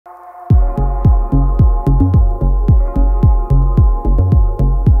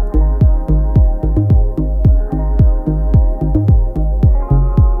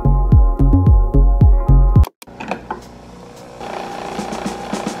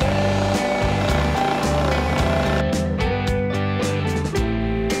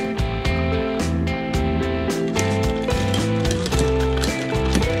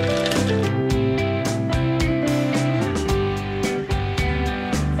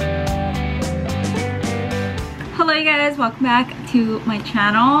Hello you guys, welcome back to my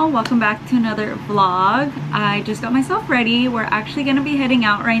channel. Welcome back to another vlog. I just got myself ready. We're actually gonna be heading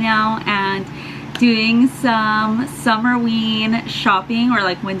out right now and doing some summerween shopping, or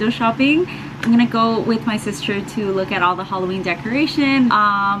like window shopping. I'm gonna go with my sister to look at all the Halloween decoration. And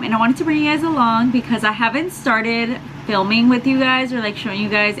I wanted to bring you guys along because I haven't started filming with you guys or like showing you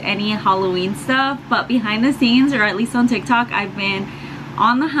guys any Halloween stuff, but behind the scenes, or at least on TikTok, I've been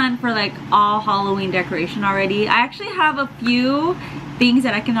on the hunt for like all Halloween decoration already. I actually have a few things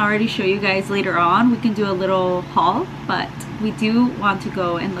that I can already show you guys later on. We can do a little haul, but we do want to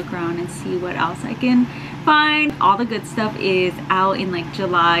go and look around and see what else I can find. All the good stuff is out in like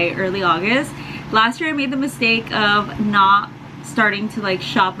July, early August. Last year I made the mistake of not starting to like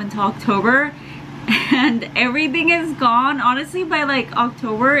shop until October, and everything is gone. Honestly, by like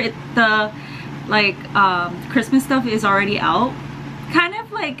October, the Christmas stuff is already out. Kind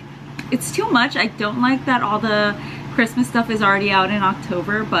of like, it's too much. I don't like that all the Christmas stuff is already out in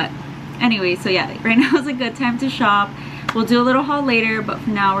October, but anyway, so yeah, right now is a good time to shop. We'll do a little haul later, but for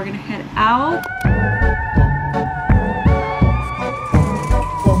now we're gonna head out.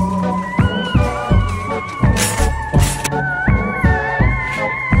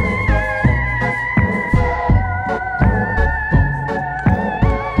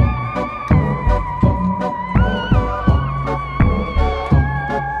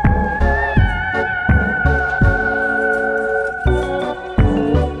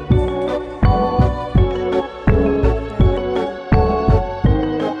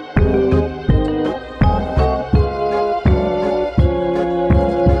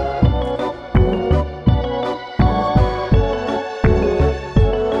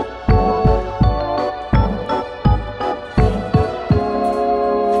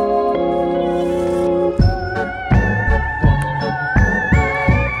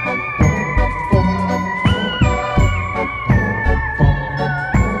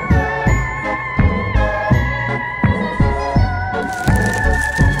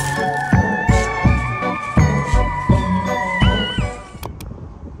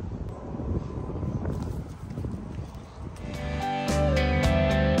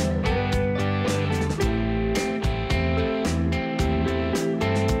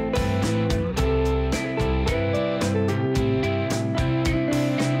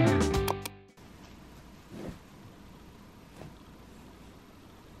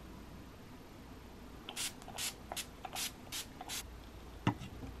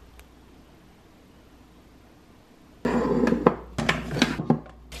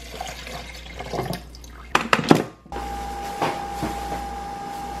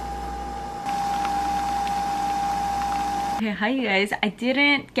 Okay, hi you guys. I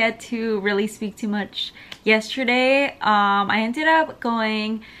didn't get to really speak too much yesterday. I ended up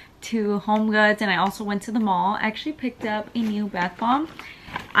going to Home Goods and I also went to the mall. I actually picked up a new bath bomb.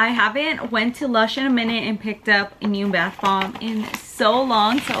 I haven't went to Lush in a minute and picked up a new bath bomb in so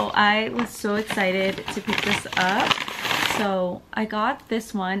long, so I was so excited to pick this up. So I got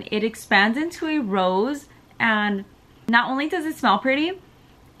this one. It expands into a rose, and not only does it smell pretty,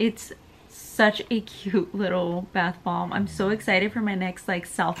 it's such a cute little bath bomb. I'm so excited for my next like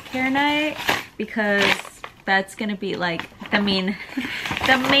self-care night, because that's gonna be like the main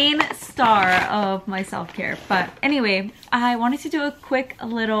star of my self-care. But anyway, I wanted to do a quick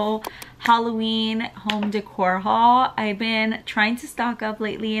little Halloween home decor haul. I've been trying to stock up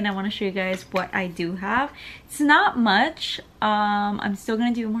lately and I want to show you guys what I do have. It's not much. I'm still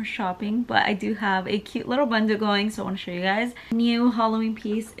gonna do more shopping, but I do have a cute little bundle going, so I want to show you guys. New Halloween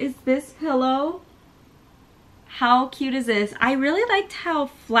piece is this pillow. How cute is this? I really liked how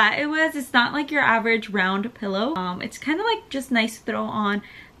flat it was. It's not like your average round pillow. It's kind of like just nice to throw on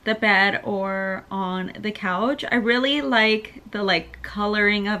the bed or on the couch. I really like the like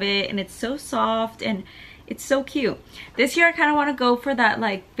coloring of it, and it's so soft and it's so cute. This year I kind of want to go for that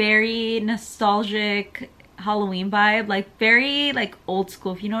like very nostalgic Halloween vibe, like very like old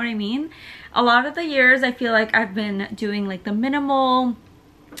school, if you know what I mean. A lot of the years I feel like I've been doing like the minimal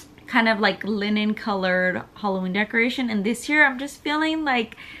kind of like linen colored Halloween decoration, and this year I'm just feeling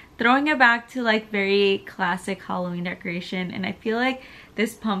like throwing it back to like very classic Halloween decoration. And I feel like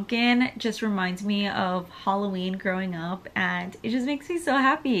this pumpkin just reminds me of Halloween growing up, and it just makes me so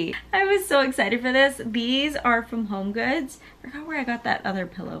happy. I was so excited for this. These are from Home Goods. I forgot where I got that other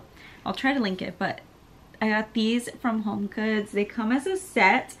pillow. I'll try to link it, but I got these from Home Goods. They come as a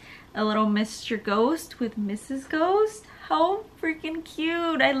set, a little Mr. Ghost with Mrs. Ghost. How freaking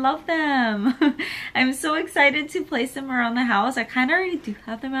cute. I love them. I'm so excited to place them around the house. I kind of already do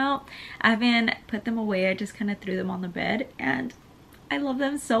have them out. I haven't put them away. I just kind of threw them on the bed, and I love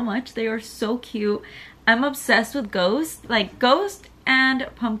them so much. They are so cute. I'm obsessed with ghosts. Like ghosts and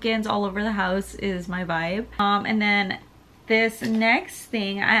pumpkins all over the house is my vibe. And then this next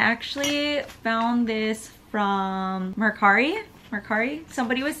thing, I actually found this from Mercari.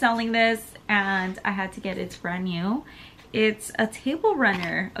 Somebody was selling this and I had to get it. It's brand new. It's a table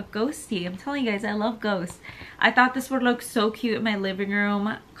runner, a ghosty. I'm telling you guys, I love ghosts. I thought this would look so cute in my living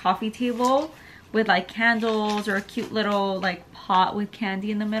room coffee table with like candles or a cute little like pot with candy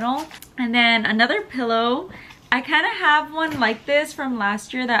in the middle. And then another pillow. I kind of have one like this from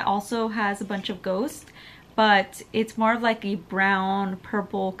last year that also has a bunch of ghosts, but it's more of like a brown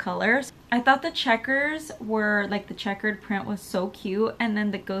purple color. I thought the checkers were like, the checkered print was so cute, and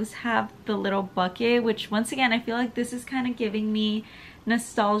then the ghosts have the little bucket, which once again I feel like this is kind of giving me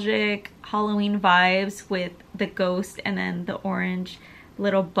nostalgic Halloween vibes with the ghost and then the orange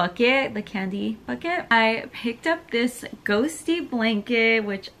little bucket, the candy bucket. I picked up this ghosty blanket,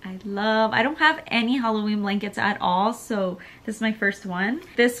 which I love. I don't have any Halloween blankets at all, so this is my first one.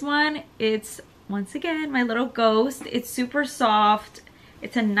 This one, it's once again my little ghost. It's super soft.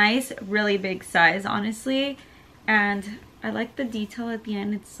 It's a nice, really big size, honestly, and I like the detail at the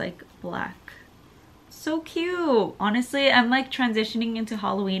end. It's like black. So cute. Honestly, I'm like transitioning into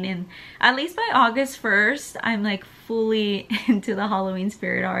Halloween, and at least by August 1st I'm like fully into the Halloween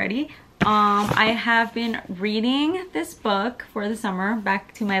spirit already. I have been reading this book for the summer,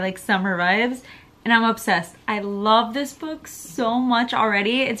 back to my like summer vibes, and I'm obsessed. I love this book so much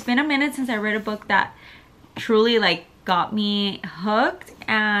already. It's been a minute since I read a book that truly like got me hooked,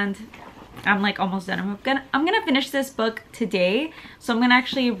 and I'm like almost done. I'm gonna finish this book today, so I'm gonna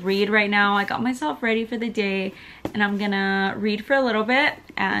actually read right now. I got myself ready for the day and I'm gonna read for a little bit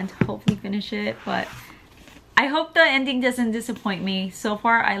and hopefully finish it, but I hope the ending doesn't disappoint me. So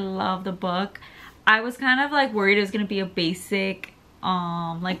far I love the book. I was kind of like worried it was gonna be a basic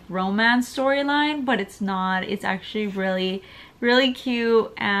like romance storyline, but it's not. It's actually really, really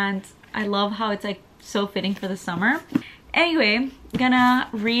cute, and I love how it's like so fitting for the summer. Anyway, I'm gonna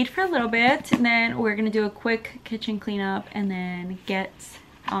read for a little bit, and then we're gonna do a quick kitchen cleanup and then get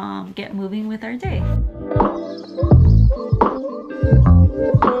moving with our day.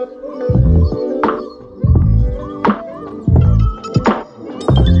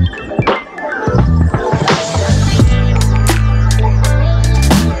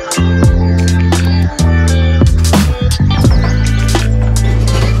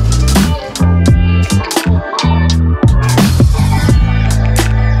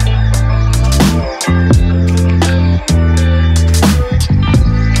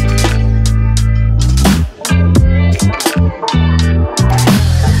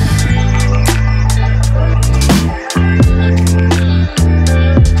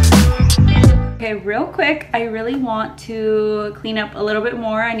 Real quick, I really want to clean up a little bit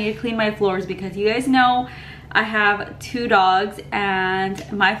more. I need to clean my floors because you guys know I have 2 dogs and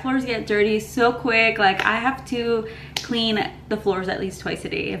my floors get dirty so quick. Like I have to clean the floors at least twice a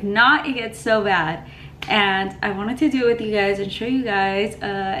day. If not, it gets so bad. And I wanted to do it with you guys and show you guys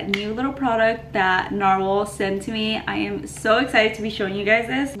a new little product that Narwal sent to me. I am so excited to be showing you guys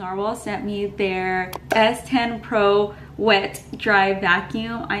this. Narwal sent me their S10 Pro wet dry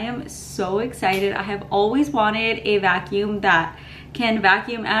vacuum. I am so excited. I have always wanted a vacuum that can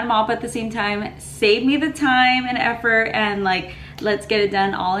vacuum and mop at the same time, save me the time and effort, and like let's get it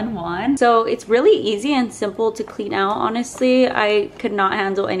done all in one. So it's really easy and simple to clean out. Honestly, I could not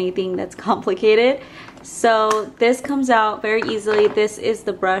handle anything that's complicated. So this comes out very easily. This is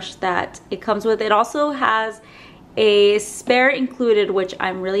the brush that it comes with. It also has a spare included, which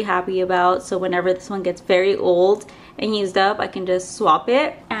I'm really happy about. So whenever this one gets very old and used up, I can just swap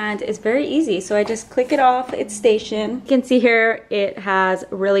it, and it's very easy. So I just click it off its station. You can see here it has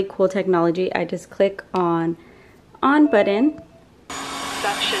really cool technology. I just click on button.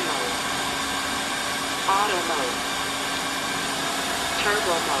 Suction mode, auto mode,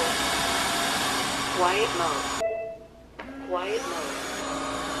 turbo mode, quiet mode, quiet mode.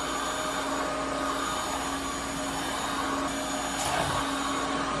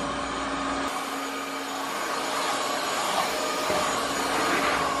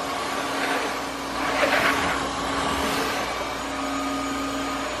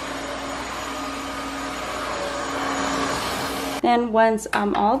 Then once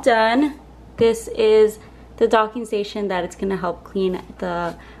I'm all done, this is the docking station that it's gonna help clean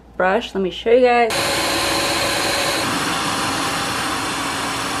the brush. Let me show you guys.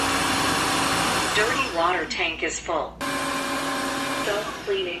 Dirty water tank is full.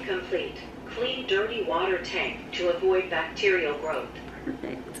 Self-cleaning complete. Clean dirty water tank to avoid bacterial growth.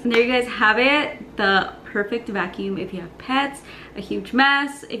 Perfect. And there you guys have it, the perfect vacuum if you have pets, a huge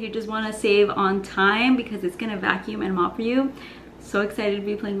mess, if you just want to save on time because it's gonna vacuum and mop for you. So excited to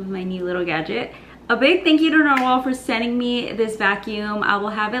be playing with my new little gadget. A big thank you to Narwal for sending me this vacuum. I will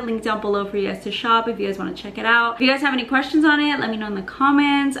have it linked down below for you guys to shop if you guys want to check it out. If you guys have any questions on it, let me know in the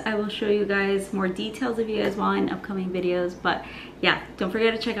comments. I will show you guys more details if you guys want in upcoming videos. But yeah, don't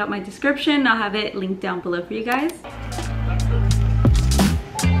forget to check out my description. I'll have it linked down below for you guys.